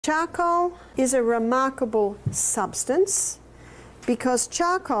Charcoal is a remarkable substance because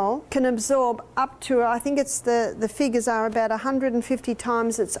charcoal can absorb up to, I think it's the figures are about 150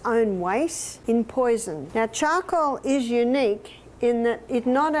 times its own weight in poison. Now charcoal is unique in that it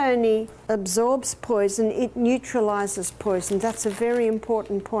not only absorbs poison, it neutralizes poison. That's a very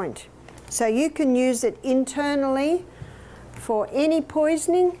important point. So you can use it internally for any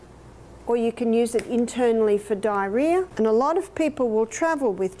poisoning, or you can use it internally for diarrhea. And a lot of people will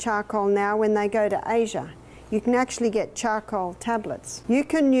travel with charcoal now when they go to Asia. You can actually get charcoal tablets. You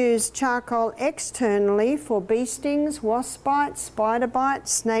can use charcoal externally for bee stings, wasp bites, spider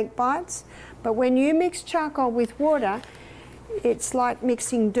bites, snake bites. But when you mix charcoal with water, it's like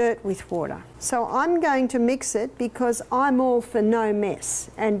mixing dirt with water. So I'm going to mix it because I'm all for no mess,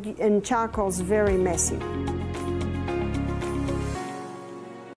 and charcoal's very messy.